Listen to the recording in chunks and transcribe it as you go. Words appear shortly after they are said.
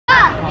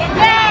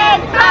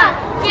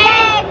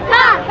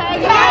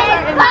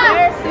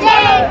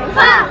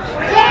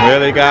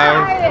LA,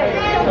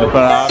 guys. In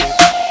front of Audi.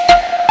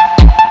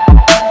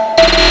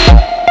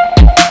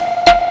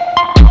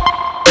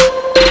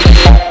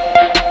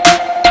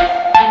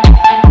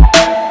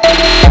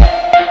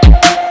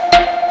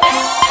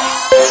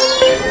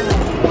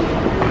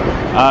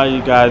 Alright,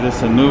 you guys,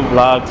 it's a new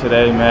vlog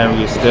today, man.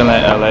 We're still in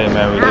LA,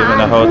 man. We're leaving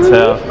the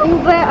hotel.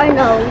 Uber or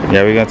no?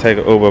 Yeah, we're gonna take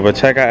an Uber, but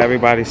check out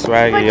everybody's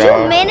swaggy, y'all.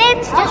 For 2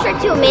 minutes? Just for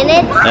 2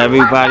 minutes?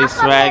 Everybody's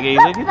swaggy.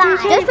 Look at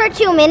DJ. Just for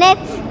 2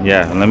 minutes?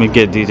 Yeah, let me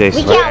get DJ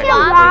swag. We can't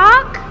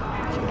walk?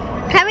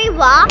 Can we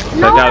walk?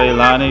 Check out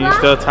Ilana. You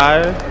still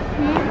tired? You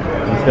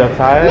still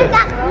tired? Look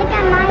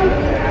at mine.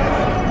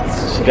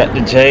 She got the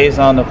J's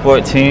on the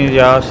 14s,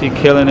 y'all. She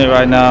killing it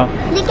right now.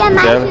 Look at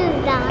my Yeah.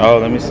 shoes down. Oh,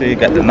 let me see.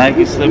 Got the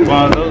Nike slip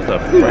on. Those are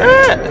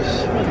fresh.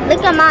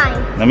 Look at mine.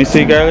 Let me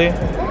see, girlie. Look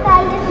at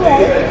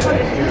Olivia's.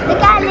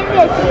 Look at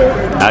Olivia's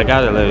shoes. I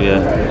got Olivia.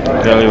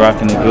 Girlie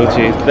rocking the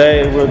Gucci.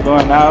 Today we're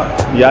going out.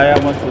 Yaya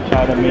wants to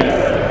try to meet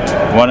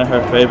one of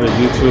her favorite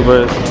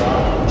YouTubers,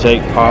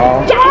 Jake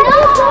Paul.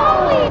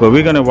 But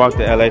we're gonna walk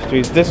the LA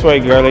streets. This way,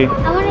 girlie.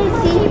 I want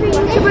to see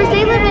YouTubers.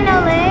 They live in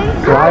LA.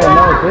 Why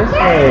no, this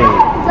way.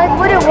 Like,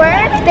 would it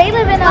work? They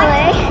live in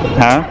LA.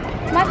 Huh?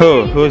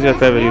 Who? Who's your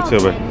favorite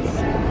YouTuber?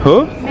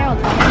 Who? I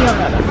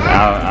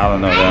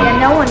don't know them.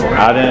 No one knows.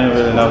 I didn't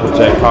really know who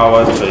Jake Paul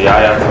was, but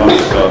Yaya told me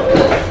so.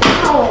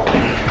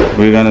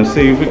 We're gonna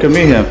see if we can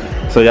meet him.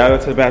 So y'all go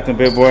to the bathroom,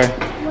 big boy.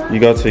 You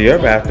go to your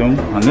bathroom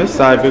on this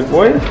side, big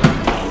boy.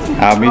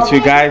 I'll meet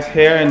you guys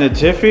here in the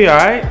Jiffy,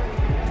 alright?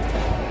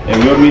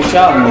 And we'll meet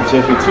y'all in the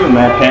Jiffy too,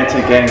 man.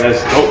 Panton gang,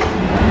 let's go.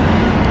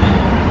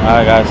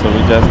 Alright guys, so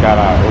we just got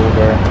our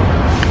Uber.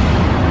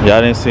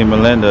 Y'all didn't see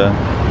Melinda.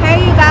 Hey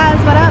you guys,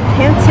 what up?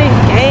 Panton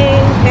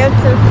gang,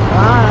 Panton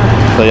squad.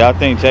 So y'all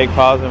think Jake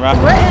Paul's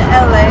around? We're in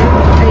LA,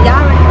 and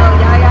y'all already know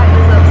Yaya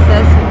is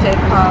obsessed with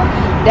Jake Paul.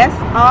 That's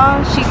all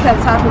she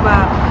kept talking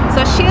about.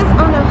 So she is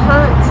on the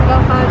hunt to go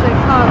find Jake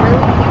Paul. Really?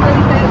 You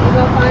really think we're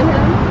gonna find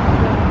him?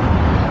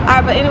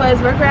 Alright, but anyways,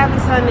 we're grabbing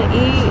something to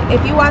eat.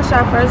 If you watched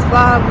our first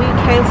vlog, we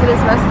came to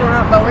this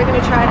restaurant, but we're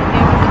gonna try it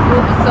again because the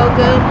food was so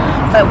good.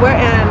 But we're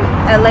in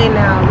LA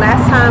now.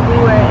 Last time we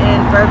were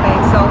in Burbank,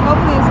 so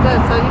hopefully it's good.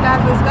 So you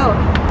guys, let's go.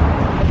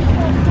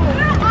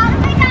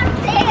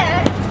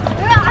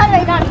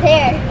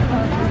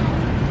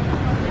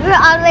 We're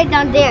all the way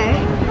down there.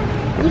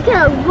 You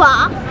can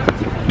walk.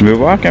 We're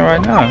walking right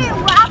now. Can you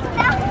walk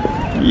now?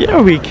 Yeah,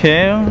 we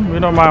can. We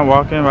don't mind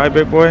walking, right,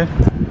 big boy?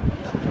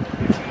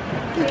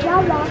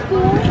 Y'all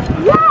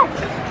walking? Yes!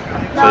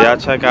 So y'all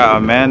check out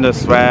Amanda's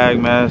swag,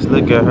 man.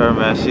 Look at her,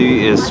 man.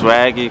 She is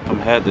swaggy from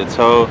head to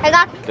toe. I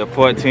got The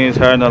 14s,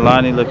 her and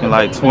Alani looking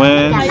like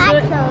twins. I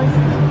like those.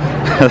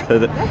 I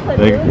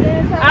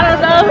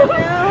don't know.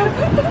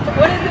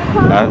 What is it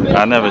called? I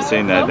never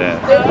seen that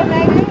dance.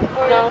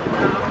 No.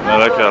 No,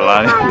 look at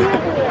Alani.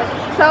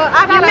 So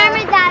I got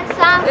Remember that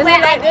song Is where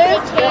it like I this?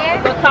 sit here?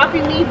 The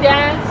copy me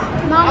dance.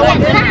 Mommy, I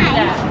did nice.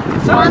 that.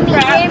 Mommy,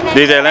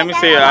 DJ, let me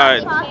see it. All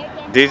right.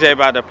 DJ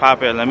about to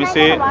pop it. Let me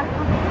see it. A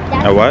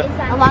what? A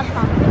walk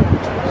song.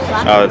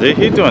 Oh,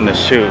 he doing the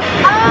shoot.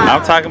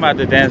 I'm talking about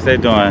the dance they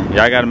doing.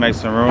 Y'all gotta make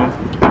some room.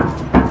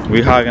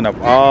 We hogging up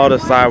all the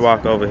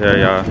sidewalk over here,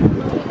 y'all. So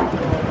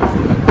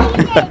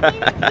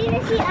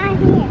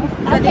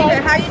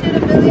DJ, how you do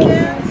the Billy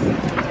dance?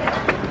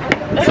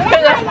 So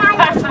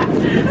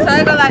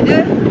I go like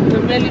this? The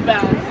belly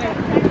bounce.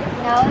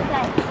 No, it's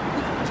like.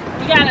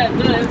 You gotta do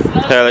it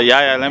slow. Tell her,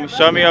 yeah, let me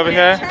show me over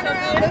here. Turn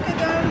around, look at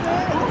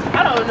them. I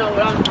don't know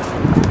what I'm doing.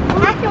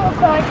 I can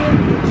record you.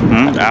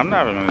 I'm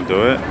not gonna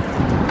do it.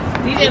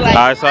 DJ like,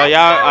 All right, so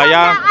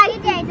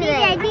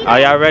are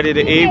y'all ready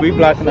to eat? We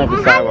blocking up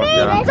the sidewalk,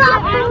 y'all.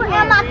 Stop food in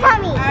my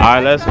tummy. All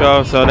right, let's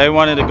go. So they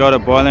wanted to go to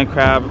Boiling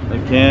Crab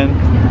again.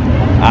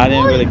 I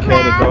didn't really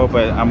care to go,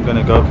 but I'm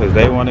gonna go because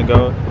they want to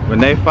go. When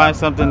they find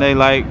something they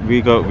like,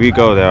 we go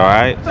there. All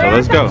right, so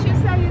let's go. You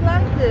said you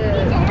liked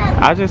it.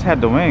 I just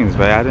had the wings,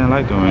 but I didn't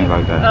like the wings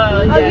like that.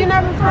 Oh, you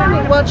never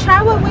tried it? Well,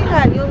 try what we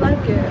had. You'll like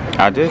it.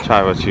 I did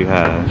try what you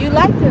had. You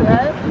liked it,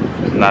 right?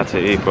 Not to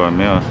eat for a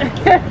meal.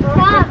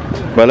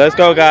 But let's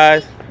go,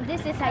 guys.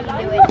 This is how you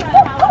do it.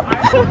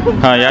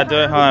 Huh, y'all do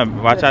it? Huh?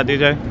 Watch out,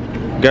 DJ.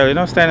 Girl, you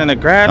don't stand in the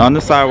grass on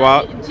the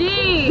sidewalk.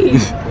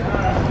 jeez.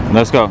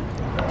 Let's go.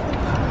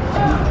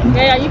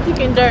 Yeah, you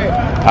kicking dirt.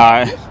 All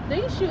right.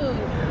 These shoes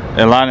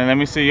Ilana, let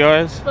me see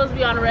yours. supposed to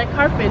be on the red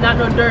carpet, not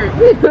no dirt.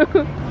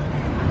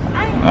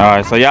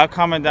 Alright, so y'all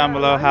comment down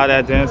below how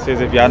that dance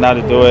is if y'all know how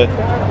to do it.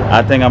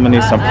 I think I'm gonna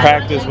need some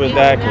practice with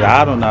that because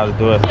I don't know how to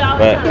do it.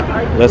 But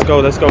let's go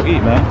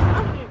eat, man.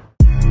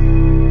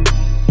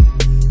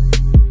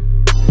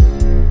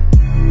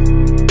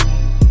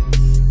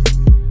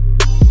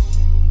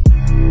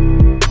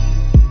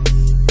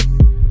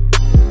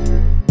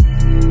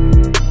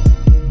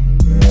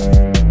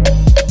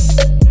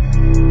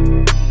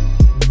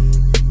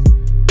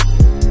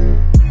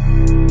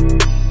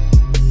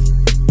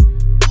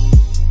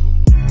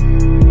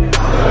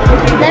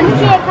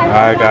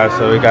 Alright guys,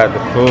 so we got the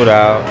food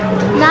out.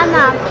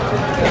 Nana.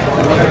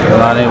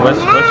 Lonnie, what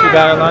you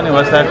got, Lonnie?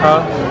 What's that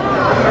called?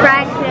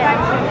 Fried chicken.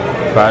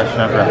 Fried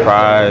shrimp and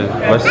fries.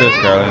 What's this,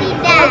 girlie?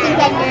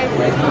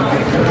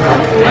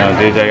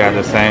 DJ got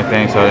the same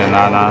thing, so then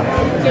Nana.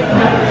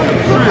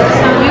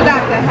 You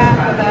got the half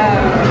of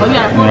that.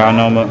 Y'all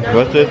know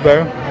what's this,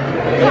 baby?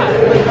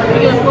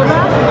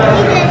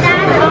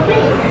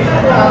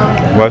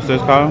 What's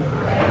this called?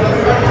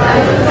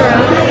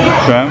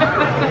 Shrimp?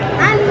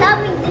 I'm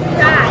loving this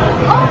guy.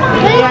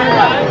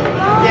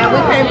 Yeah, we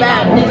came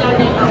back. The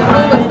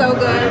food was so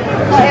good.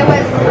 It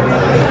was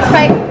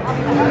like,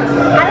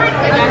 I like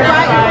the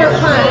fried fruit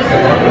punch.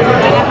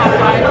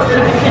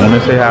 Let me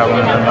see how it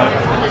went.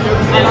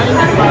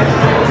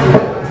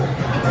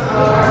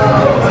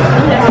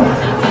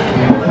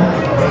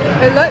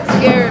 It looks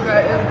scary,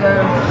 but it's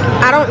good.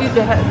 I don't eat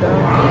the head though.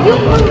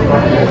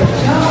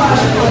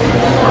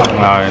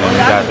 Alright, then we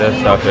got this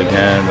stuff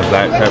again, the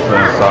black pepper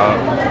and salt.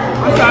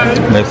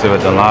 Mix it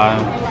with the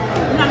lime.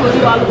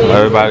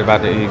 Everybody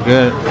about to eat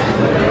good.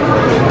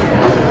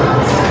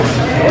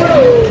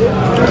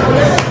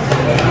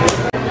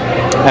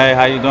 Hey,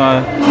 how you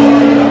doing?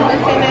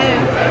 What's your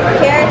name?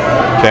 Karis?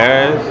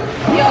 Karis?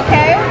 You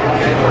okay?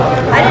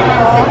 I didn't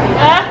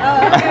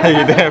know.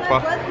 You did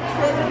fall.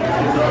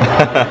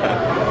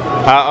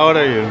 How old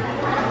are you?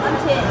 I'm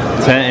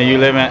 10. 10, and you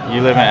live in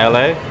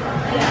LA?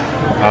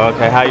 Oh,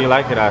 okay. How you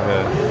like it out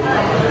here?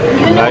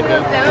 You like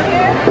live it? down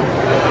here?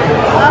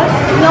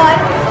 No,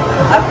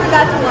 I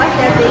forgot to watch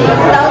that video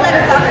because I was at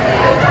a soccer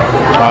game.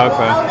 Oh, I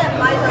okay. was at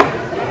my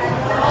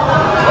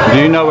soccer. Do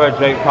you know where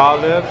Jake Paul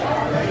lives?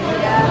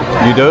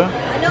 You do? I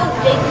know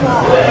Jake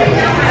Paul. I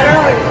don't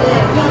know where he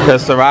lives.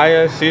 Because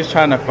Soraya, she's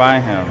trying to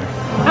find him.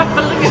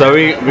 So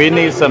we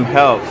need some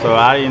help. So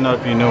I didn't know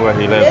if you knew where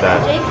he lives There's a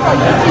at. Jake Paul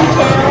YouTube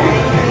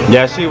channel.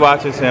 Yeah, she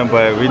watches him,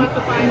 but we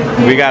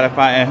gotta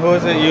find. And who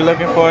is it you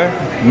looking for?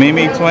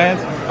 Mimi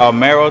twins? Or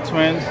Merrill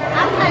twins?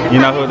 You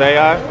know who they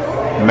are?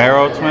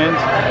 Merrill twins?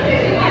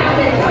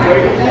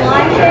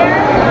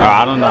 Oh,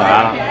 I don't know.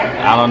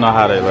 I don't know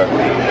how they look.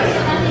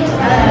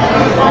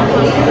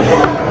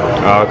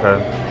 Oh, okay.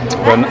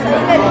 But, So you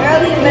said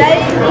early, but I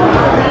didn't think you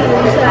would leave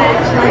until I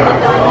actually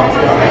looked on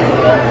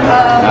YouTube.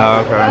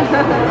 oh, okay.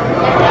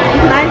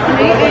 Nice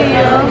meeting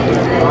you.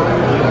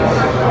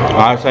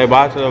 Alright, say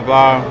bye to the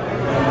vlog.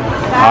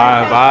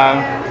 Alright, bye.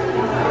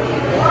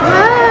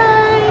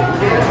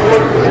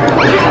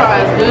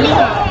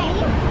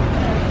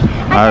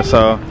 Alright,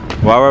 so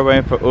while we're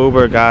waiting for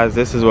Uber, guys,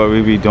 this is what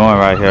we be doing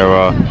right here,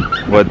 bro.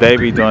 What they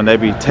be doing, they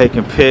be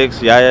taking pics.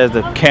 Yaya's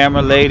the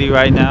camera lady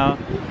right now.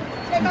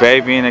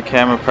 Baby and the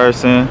camera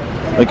person.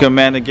 Look at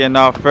Amanda getting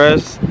off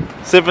first.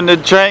 Sipping the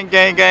drink,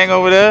 gang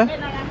over there.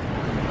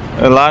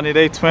 And Lonnie,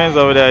 they twins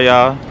over there,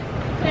 y'all.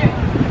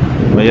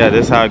 But yeah,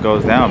 this is how it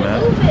goes down,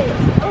 man.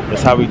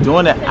 This how we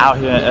doing it out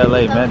here in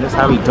LA, man. This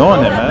how we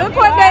doing it, man. Look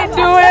what they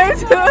doing.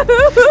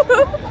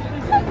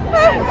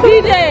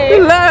 DJ.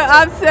 Look,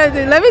 I'm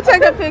sending. Let me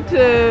take a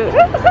picture.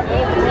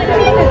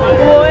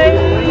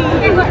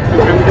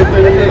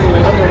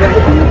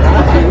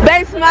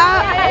 They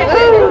smile.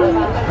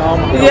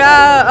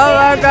 Yeah, oh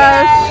my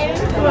gosh.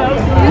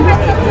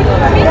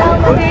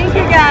 Thank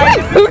you guys.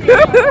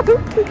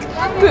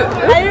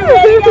 Are you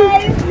ready,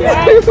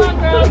 guys?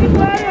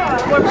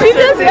 She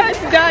just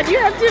asked Dad, you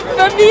have to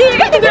for me.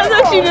 That's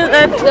what she just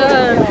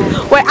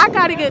asked. Wait, I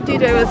gotta get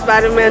DJ with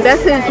Spider-Man.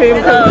 That's his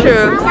dream come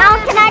true. Now,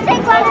 can I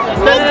take one?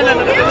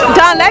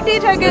 John, let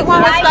DJ get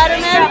one with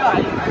Spider-Man.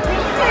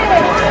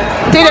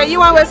 DJ, you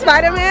want with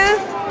Spider-Man?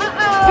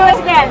 Who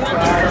is that?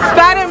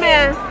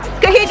 Spider-Man.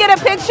 Can he get a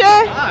picture?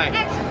 Hi.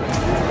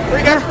 Where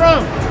you guys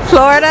from?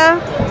 Florida.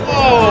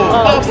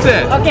 Oh,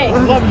 Offset. Okay. I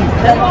love you.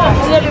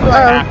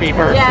 Happy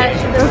birthday.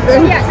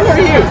 Yeah. Who are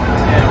you?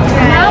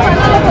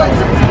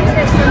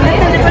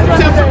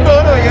 Take some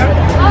photo, yeah?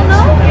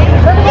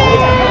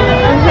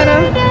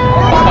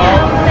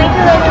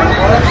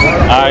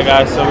 Alright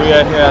guys, so we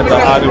are here at the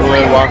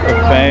Hollywood Walk of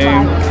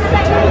Fame.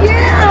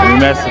 We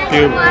met a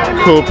few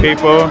cool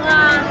people,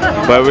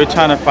 but we're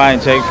trying to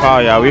find Jake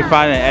Paul, y'all. We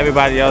finding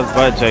everybody else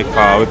but Jake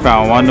Paul. We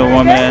found Wonder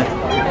Woman,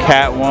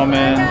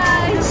 Catwoman,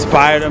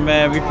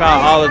 Spider-Man. We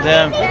found all of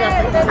them.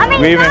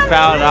 We even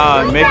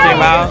found Mickey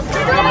Mouse.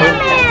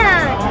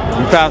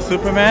 You found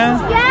Superman?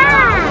 Yeah.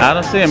 I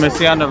don't see him. Is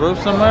he on the roof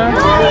somewhere?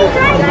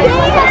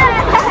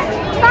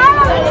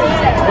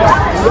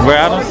 Where?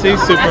 I don't see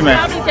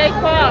Superman. Jake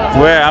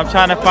Paul. Where? I'm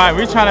trying to find.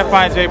 We're trying to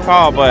find Jake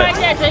Paul, but Right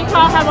there, Jake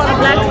Paul have on a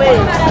black wig.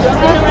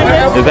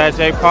 is that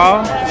Jake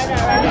Paul?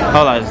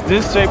 Hold on. Is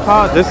this Jake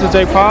Paul? This is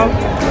Jake Paul?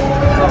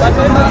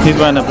 He's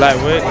wearing a black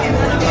wig.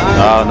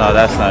 Oh no,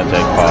 that's not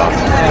Jake Paul.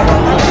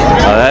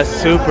 Oh, that's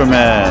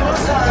Superman.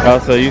 Oh,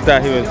 so you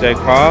thought he was Jake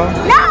Paul?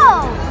 No.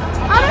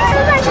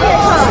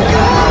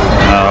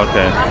 Oh,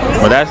 okay.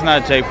 Well, that's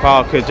not Jake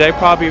Paul. Could Jake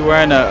Paul be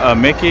wearing a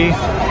Mickey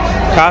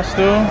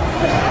costume?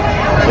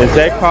 Is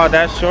Jake Paul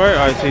that short,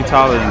 or is he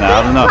taller than that?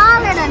 I don't know.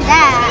 Taller than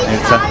that.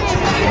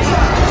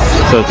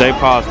 So Jake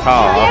Paul's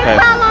tall. Okay.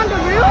 Paul on the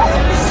roof?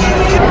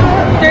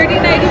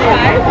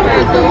 $30.95 for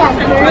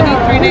adults and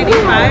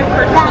 $23.95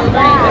 for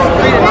children.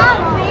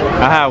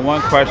 I have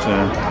one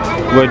question.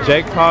 Would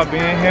Jake Paul be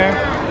in here?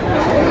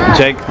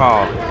 Jake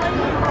Paul.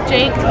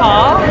 Jake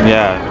Paul?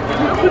 Yeah.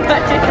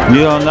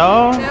 You don't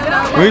know?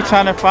 We're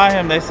trying to find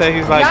him. They say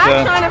he's like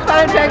I'm trying to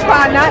find Jake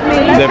Paul, not me.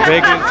 the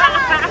biggest.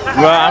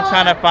 Well, I'm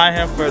trying to find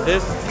him for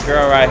this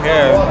girl right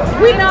here.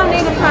 We don't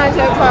need to find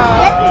Jake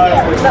Paul.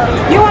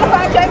 You want to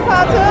find Jake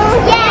Paul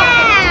too?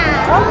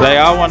 Yeah! They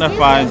all want to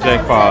find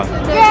Jake Paul.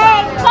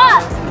 Jake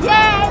Paul!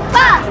 Jake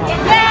Paul!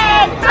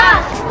 Jake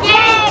Paul!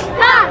 Jake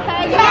Paul!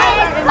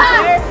 Jake Paul!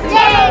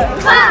 Jake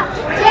Paul!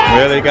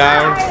 Really,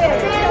 guys?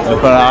 In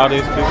front of all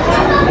these people?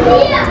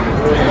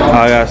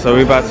 Oh yeah, so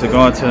we about to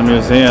go into the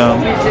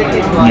museum.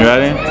 You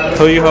ready?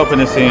 Who you hoping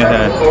to see in here?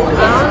 I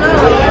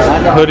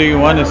don't know. Who do you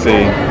want to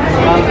see?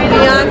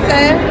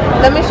 Beyonce.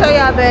 Let me show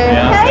y'all, babe.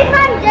 Yeah. Can we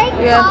find Jake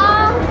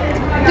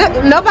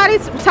Paul?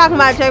 Nobody's talking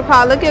about Jake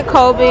Paul. Look at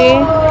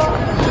Kobe.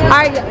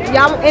 Alright,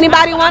 y'all.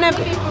 Anybody want to?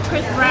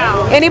 Chris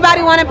Brown.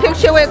 Anybody want a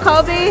picture with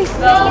Kobe?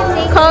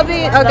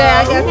 Kobe? Okay,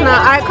 I guess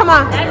not. Alright, come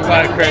on.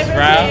 Like Chris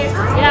Brown?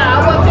 Yeah,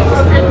 I want to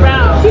picture Chris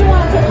Brown.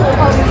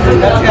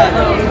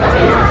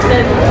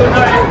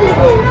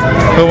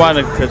 Who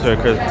wanted a picture of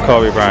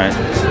Kobe Bryant?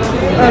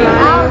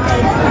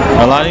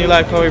 Alana, you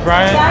like Kobe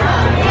Bryant?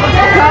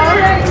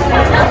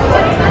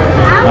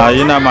 No,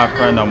 you're not my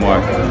friend no more.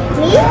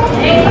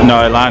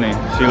 No, Alani.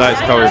 She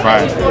likes Kobe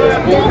Bryant. Who are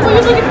you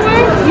looking for?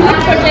 You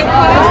looking for Jake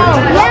Paul?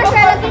 Yes,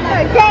 we're looking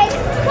for Jake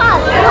Paul.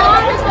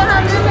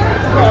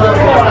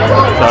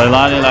 So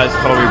Alani likes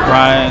Kobe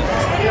Bryant.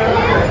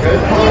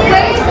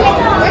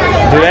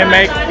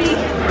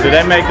 Do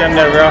they make them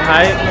their real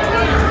height?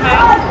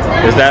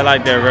 Is that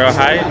like their real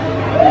height?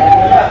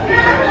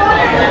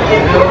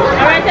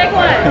 Alright, take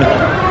one.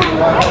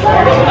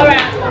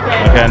 Alright,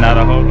 okay. Okay, now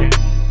the whole game.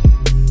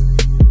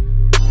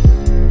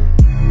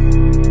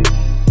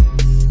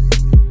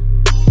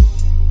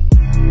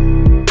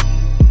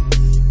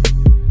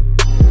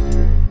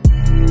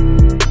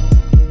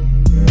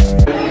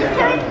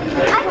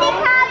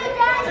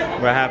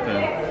 What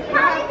happened?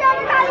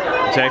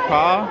 Jake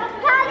Paul?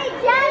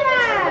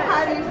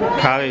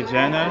 Kylie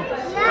Jenner?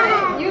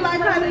 You like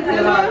Kylie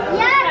Jenner?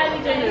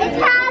 Yes, it's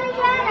Kylie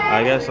Jenner.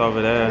 I guess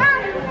over there.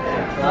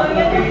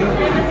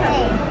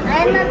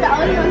 I'm not the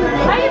only one who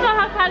How you know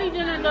how Kylie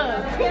Jenner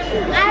looks?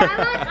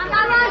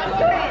 I'm on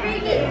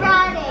Freaky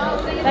Friday.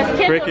 That's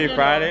Kendall Freaky Jenner.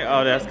 Friday?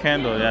 Oh, that's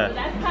Kendall, yeah.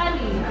 That's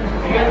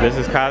Kylie. This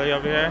is Kylie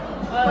over here?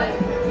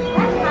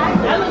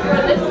 That looks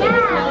realistic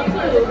as hell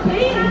too.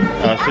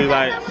 Oh,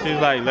 she's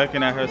like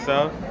looking at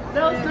herself.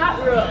 No, it's not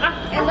real. I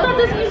thought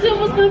this museum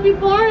was gonna be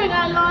boring,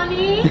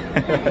 Alani.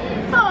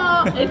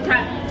 Oh, it's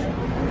kind of.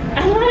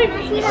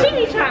 She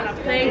be trying to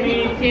play with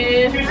you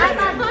kids.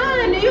 That's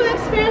fun. You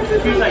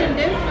experiencing something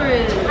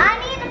different. I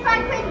need to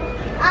find Prince.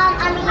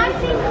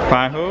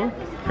 Find who?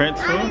 Prince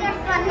I who? need to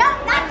find. No,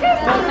 not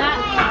Prince.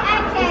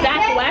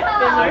 Zach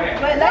Westbender.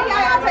 But let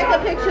y'all take a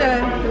picture.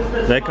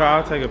 They call,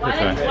 I'll take a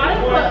picture.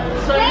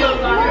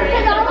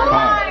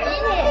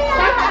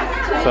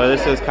 So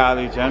this is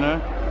Kylie Jenner.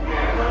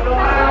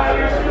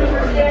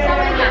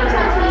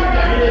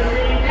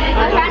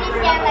 I'm trying to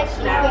stand like she's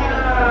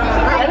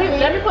standing.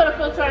 Let me put a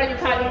filter on you,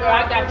 Kylie girl.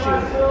 I got you.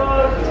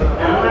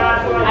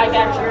 I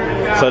got you.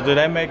 So do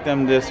they make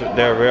them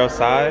their real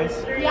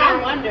size? Yeah,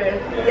 I wonder.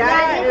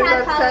 Yaya is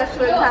obsessed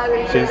with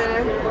Kylie She's-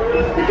 Jenner.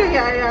 Look at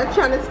Yaya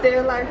trying to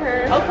stare like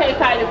her. Okay,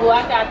 Kylie boo,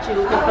 I got you.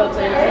 The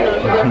filter. You know,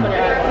 you good for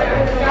that.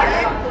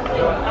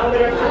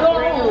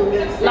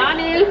 Ooh,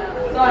 Lonnie.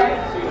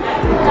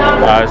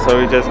 Alright, so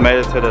we just made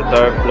it to the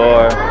 3rd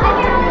floor.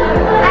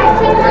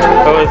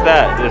 Who is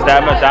that? Is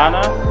that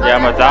Madonna? Yeah,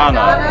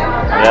 Madonna.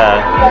 Yeah.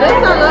 This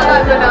don't look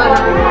like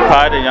Madonna.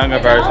 Probably the younger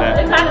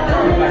version.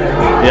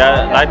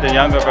 Yeah, like the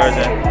younger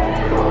version.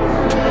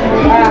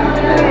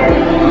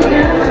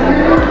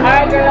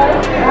 Alright,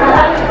 girl.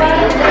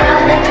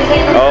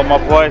 Oh, my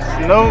boy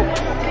Snoop.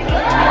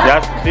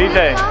 Yes,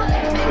 DJ.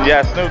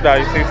 Yeah, Snoop Dogg.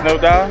 You see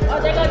Snoop Dogg? Oh,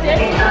 there goes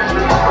Jake.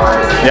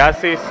 Y'all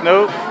see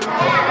Snoop?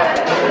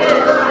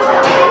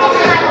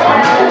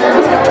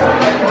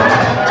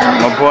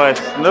 My boy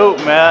Snoop,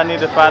 man. I need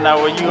to find out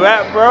where you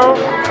at, bro.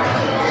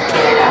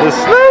 The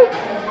Snoop.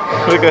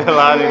 Look at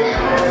Lonnie.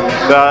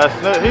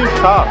 Snoop, he's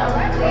tough.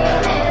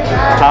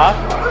 Huh?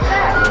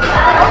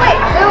 Oh wait,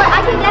 I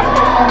can guess.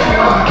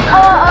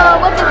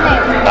 What's his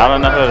name? I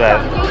don't know who that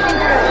is.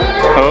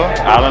 Who?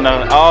 I don't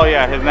know. Oh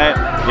yeah, his name.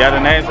 Yeah, the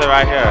names are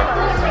right here.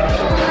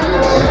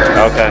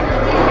 Okay.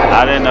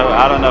 I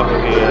don't know who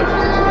he is.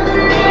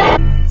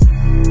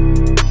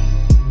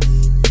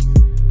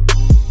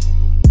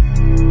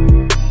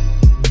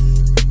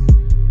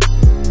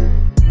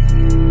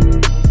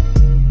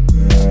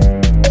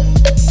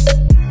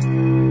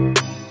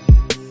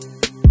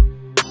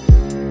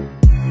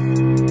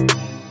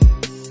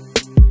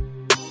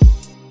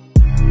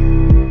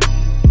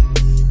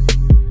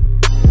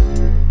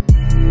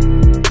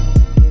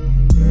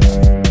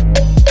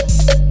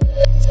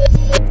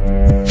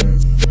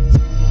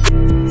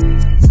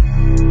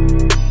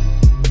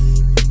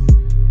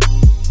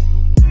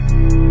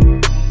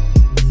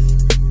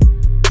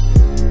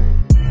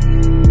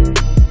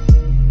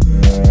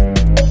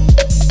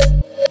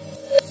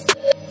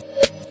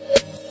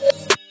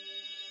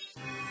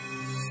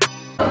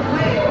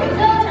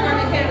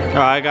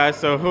 Alright guys,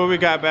 so who we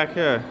got back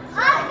here?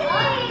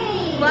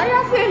 Ugly. Why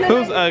y'all saying that?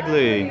 Who's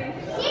ugly?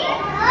 She's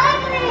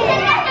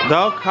ugly.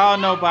 Don't call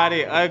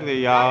nobody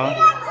ugly, y'all.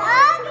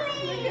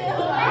 Ugly.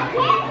 Her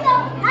hair's so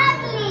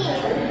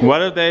ugly.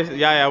 What if they,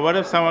 yeah, what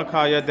if someone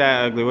call your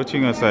dad ugly? What you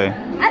gonna say? I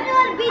don't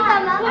want to beat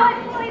them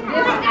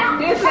up.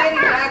 This Lady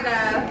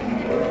Gaga.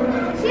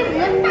 She's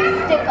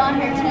lipstick on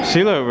her teeth.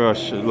 She look real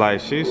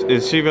like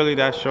is she really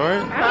that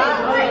short?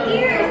 Her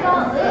ears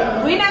all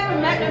We never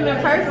met them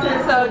in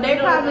person, so they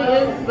probably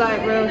is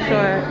like real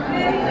short.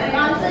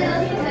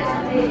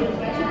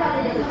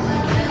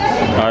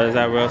 Oh, is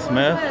that Will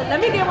Smith? Let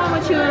me get one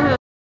with you and him.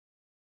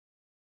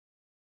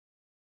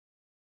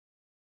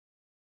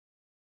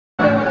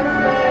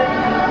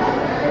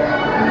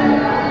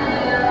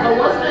 Oh,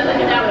 what's the look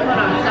at that one? Hold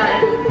on,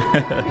 sorry.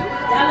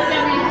 Y'all look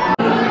at me.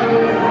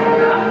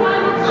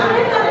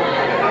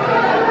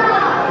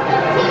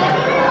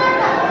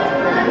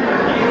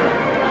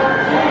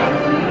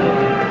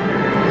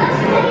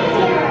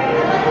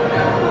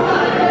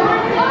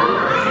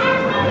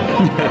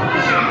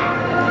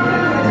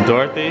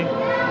 Dorothy? Was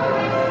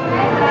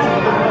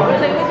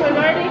it this one,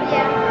 Dorothy?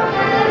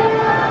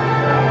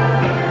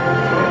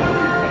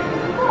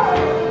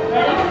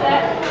 Ready,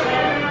 set,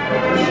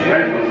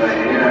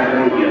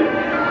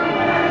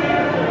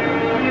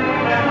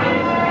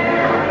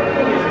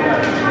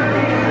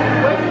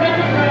 Where's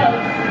Rachel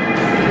Girls?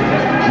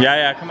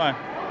 Yeah, come on.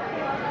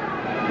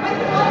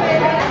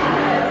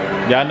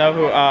 Y'all know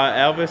who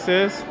Elvis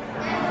is?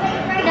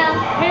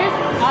 Here's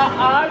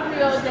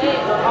Audrey O'Day.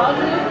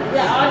 Audrey?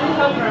 Yeah, Audrey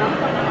Hopper. I'm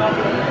talking about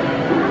Audrey.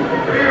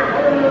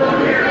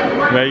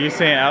 Where you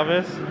seeing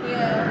Elvis?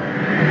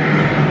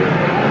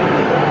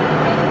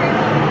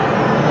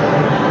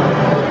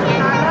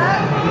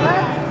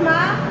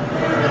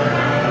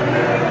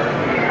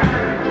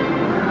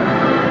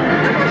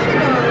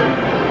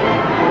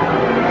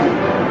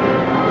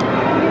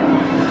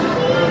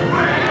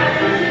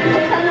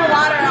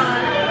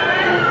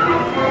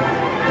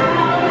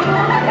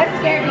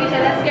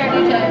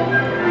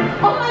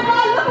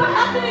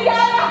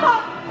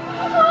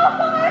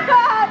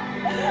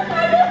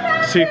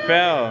 She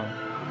fell.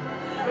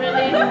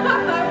 Really?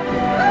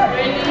 Really?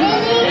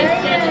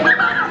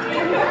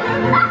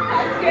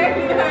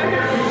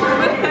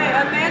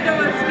 Amanda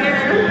was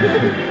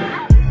scared.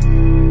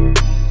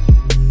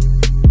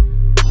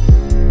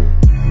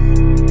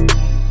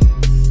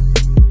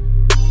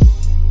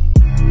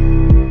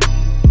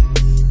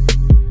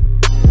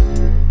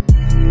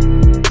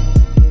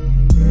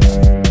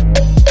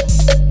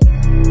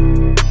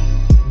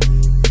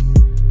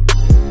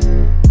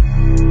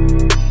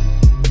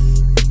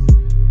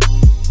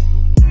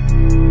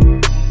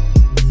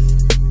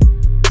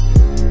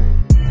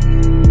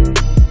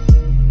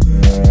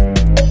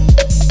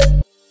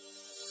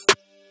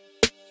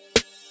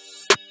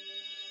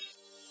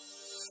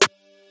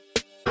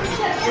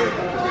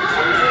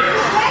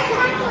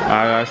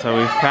 Alright, so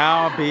we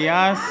found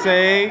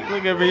Beyonce.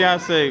 Look at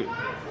Beyonce.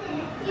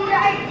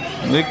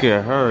 Look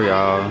at her,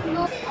 y'all.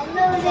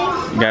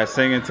 You got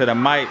singing to the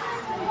mic.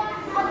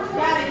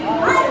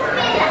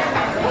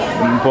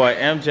 Boy,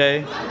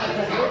 MJ.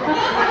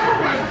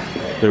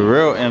 The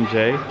real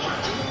MJ.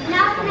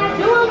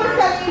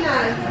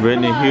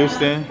 Whitney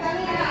Houston.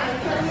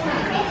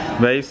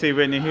 Where you see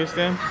Whitney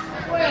Houston?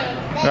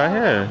 Right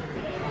here.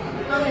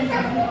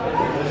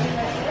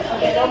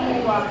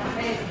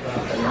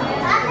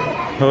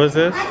 Who is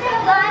this?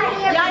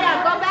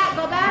 Yeah, go back.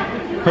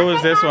 Who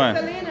is this one?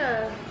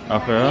 Selena.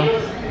 Okay.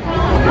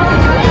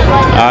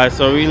 Alright,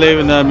 so we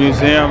leaving the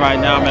museum right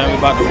now, man. We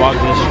about to walk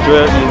this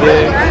strip, you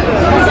dig?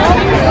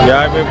 You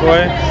alright, big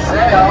boy?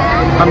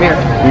 I'm here.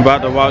 We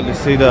about to walk to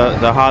see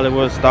the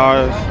Hollywood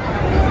stars.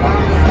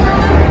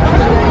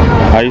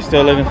 Are you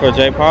still looking for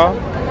J. Paul?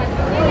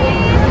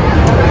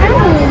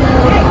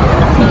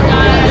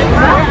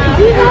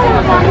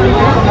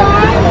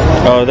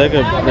 Oh, there's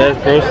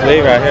Bruce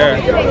Lee right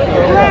here.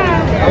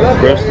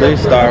 Bruce Lee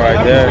star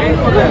right there.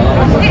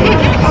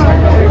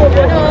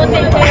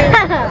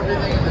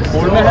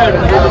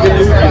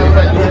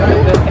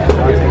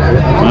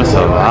 That's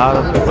a lot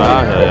of people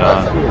out here,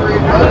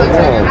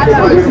 y'all.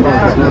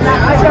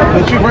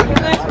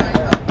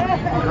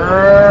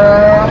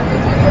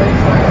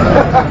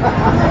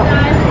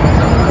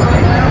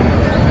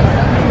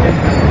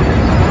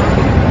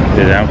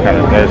 Yeah, I'm kind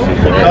of thirsty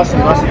for that.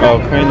 Oh,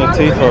 Queen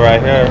Latifah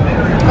right here.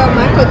 Oh,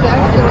 Michael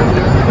Jackson.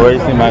 Where do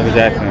you see Michael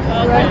Jackson?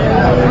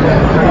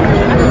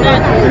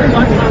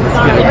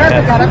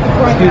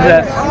 Excuse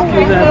us.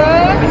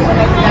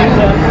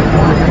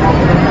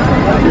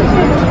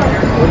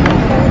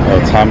 Oh,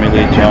 Tommy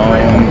Lee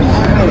Jones.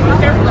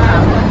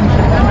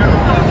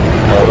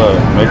 Oh, look,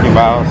 Mickey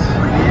Mouse.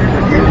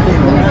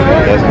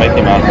 That's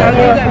Mickey Mouse right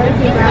there.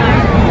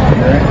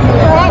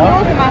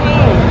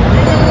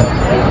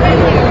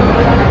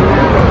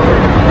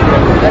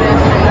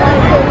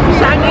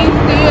 Chinese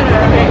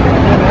theater.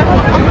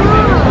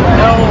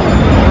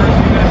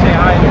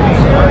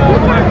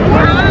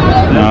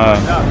 No,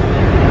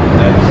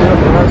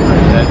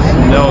 that's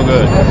no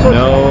good.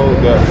 No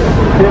good.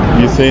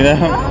 You see that?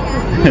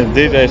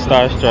 DJ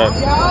starstruck.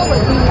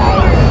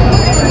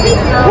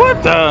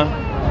 What the?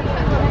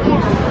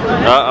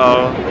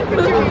 Uh-oh.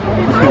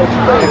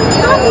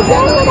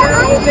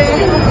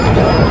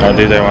 Oh,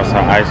 DJ wants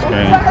some ice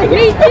cream.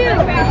 Me too.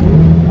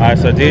 Alright,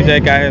 so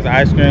DJ got his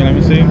ice cream. Let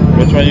me see.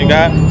 Which one you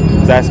got?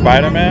 Is that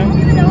Spider-Man?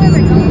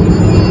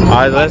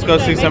 Alright, let's go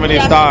see some of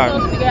these stars.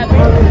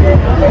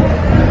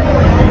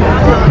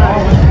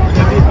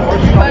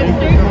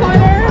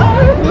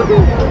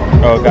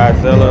 Oh,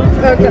 Godzilla.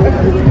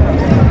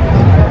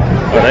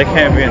 Oh, they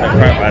can't be in the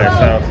front by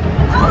themselves.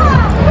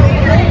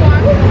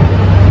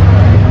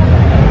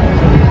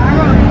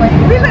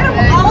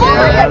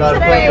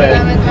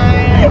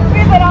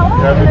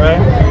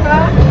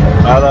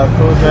 I love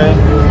Cool J.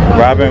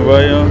 Robin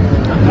Williams.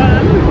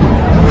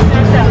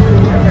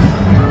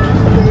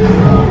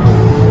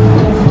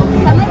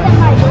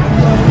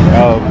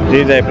 Oh,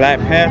 DJ Black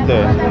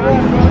Panther.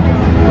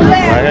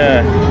 Right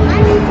here.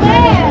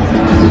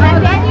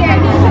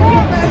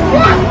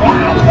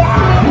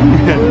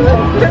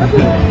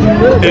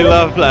 He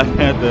loves Black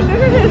Panther.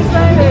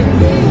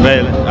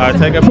 Babe,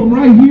 take a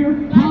right here.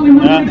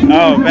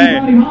 oh,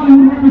 babe.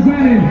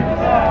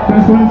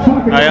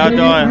 How y'all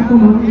doing?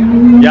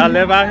 Y'all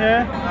live out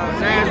here?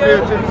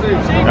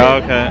 Oh,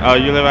 okay. Oh,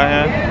 you live out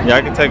here?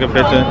 Y'all can take a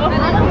picture.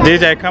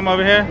 DJ, come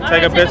over here.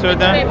 Take a picture with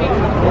them.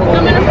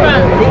 Come in the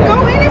front.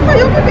 Go in it so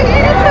you can be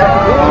in it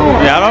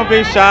too. Y'all don't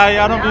be shy.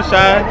 Y'all don't be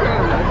shy.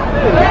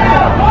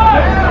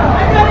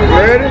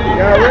 Ready?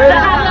 Y'all ready?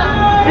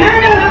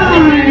 Look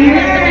over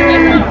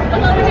here.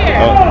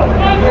 Oh.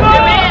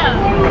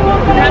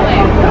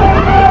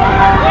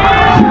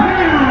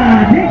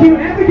 Thank you.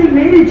 Everything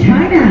made in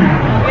China.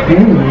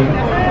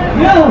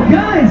 Yo,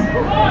 guys,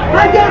 I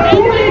got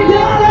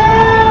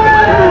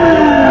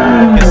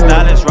 $40. His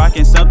style is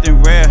rocking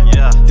something rare.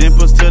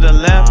 Dimples to the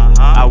left.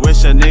 I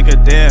wish a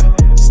nigga there.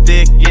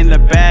 Stick in the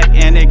back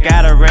and it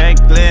got a red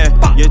glare.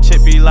 Your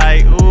chick be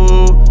like,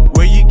 ooh,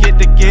 where you get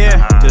the gear?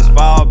 Just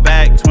fall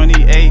back.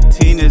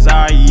 2018 is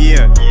our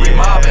year. We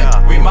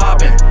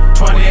mobbing.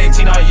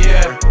 2018 our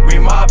year. We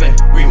mobbing.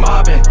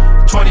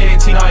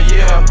 2018 our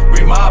year.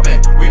 We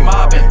mobbing.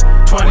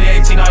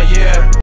 2018 our year.